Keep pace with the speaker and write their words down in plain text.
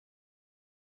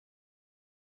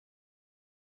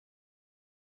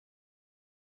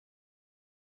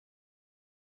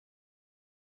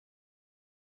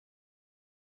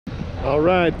All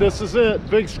right, this is it,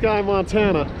 Big Sky,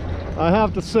 Montana. I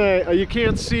have to say, you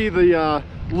can't see the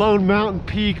Lone Mountain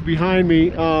Peak behind me.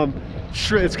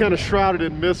 It's kind of shrouded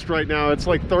in mist right now. It's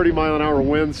like 30-mile-an-hour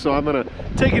winds, so I'm gonna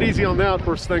take it easy on that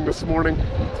first thing this morning.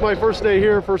 It's my first day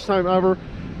here, first time ever.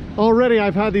 Already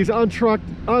I've had these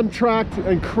untracked,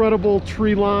 incredible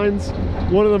tree lines.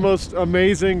 One of the most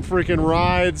amazing freaking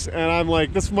rides, and I'm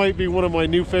like, this might be one of my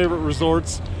new favorite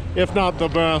resorts, if not the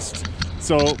best.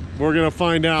 So we're gonna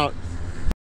find out.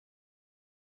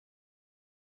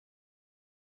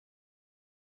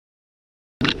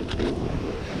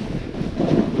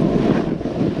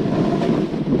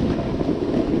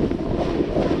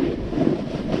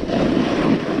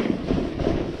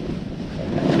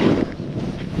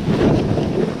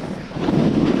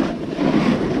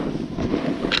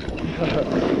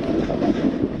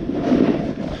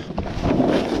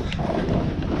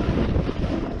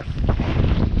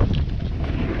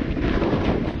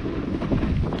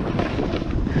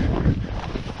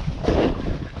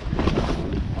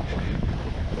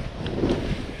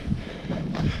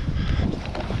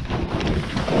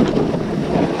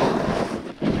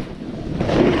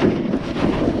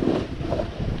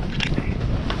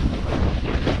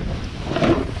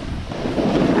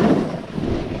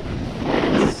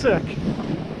 Sick.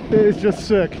 It is just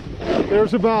sick.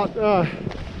 There's about a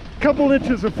couple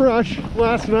inches of fresh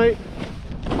last night.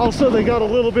 Also, they got a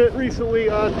little bit recently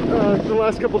the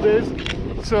last couple days.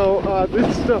 So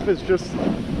this stuff is just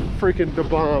freaking the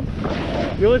bomb.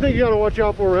 The only thing you gotta watch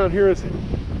out for around here is you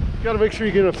gotta make sure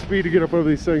you get enough speed to get up over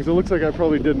these things. It looks like I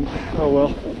probably didn't. Oh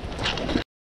well.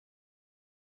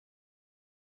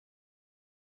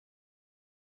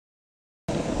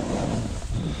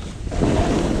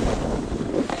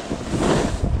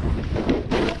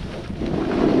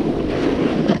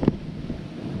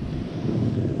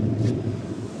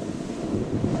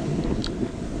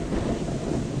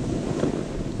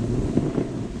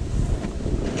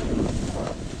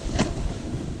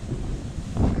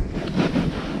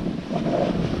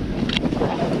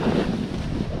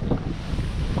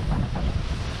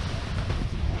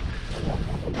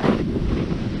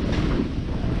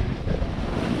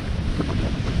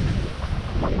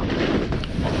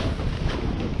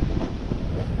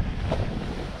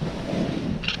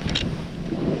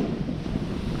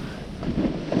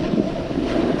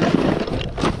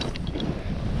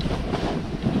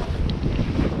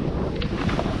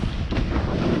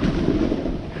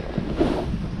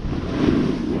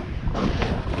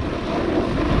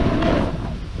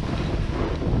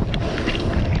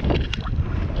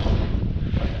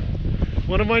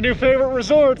 One of my new favorite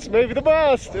resorts, maybe the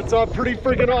best. It's pretty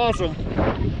freaking awesome.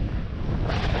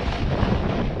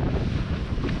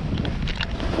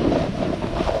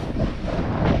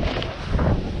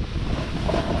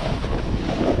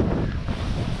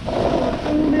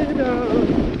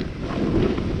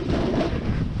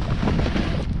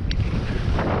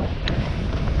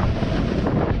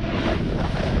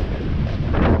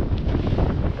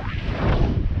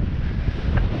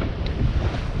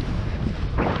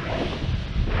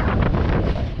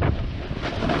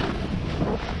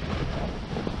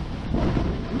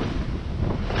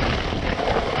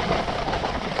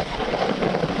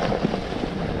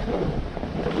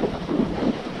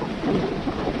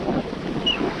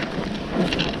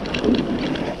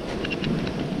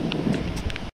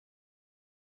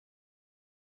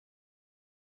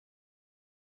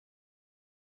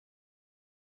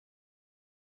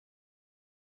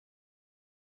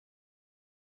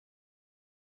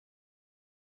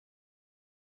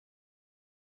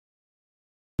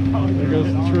 There goes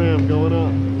the tram going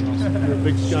up. We're in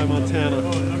Big Sky, Montana.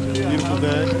 Beautiful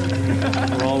day.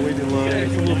 We're all waiting in line.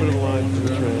 It's a little bit of a line for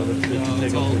the tram. It can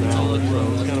take up to an hour,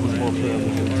 so it's kind of a small tram to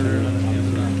get through.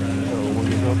 So one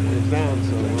goes up, one goes down.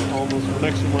 So we're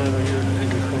next in line right here.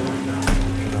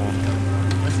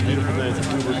 It's a beautiful day. It's a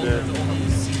beautiful day.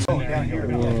 Oh, down here.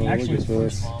 Whoa, actually, look at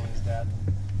this.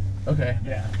 Okay.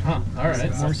 Yeah. Huh. All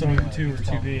right. More so in 2 or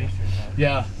 2B.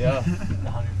 Yeah. Yeah.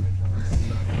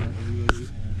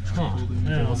 Huh.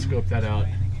 Yeah, I'll scope that out.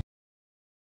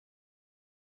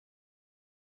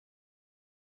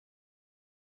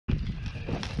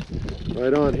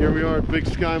 Right on. Here we are at Big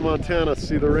Sky, Montana.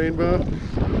 See the rainbow?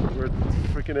 We're at the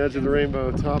freaking edge of the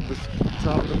rainbow, top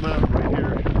of the mountain right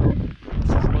here.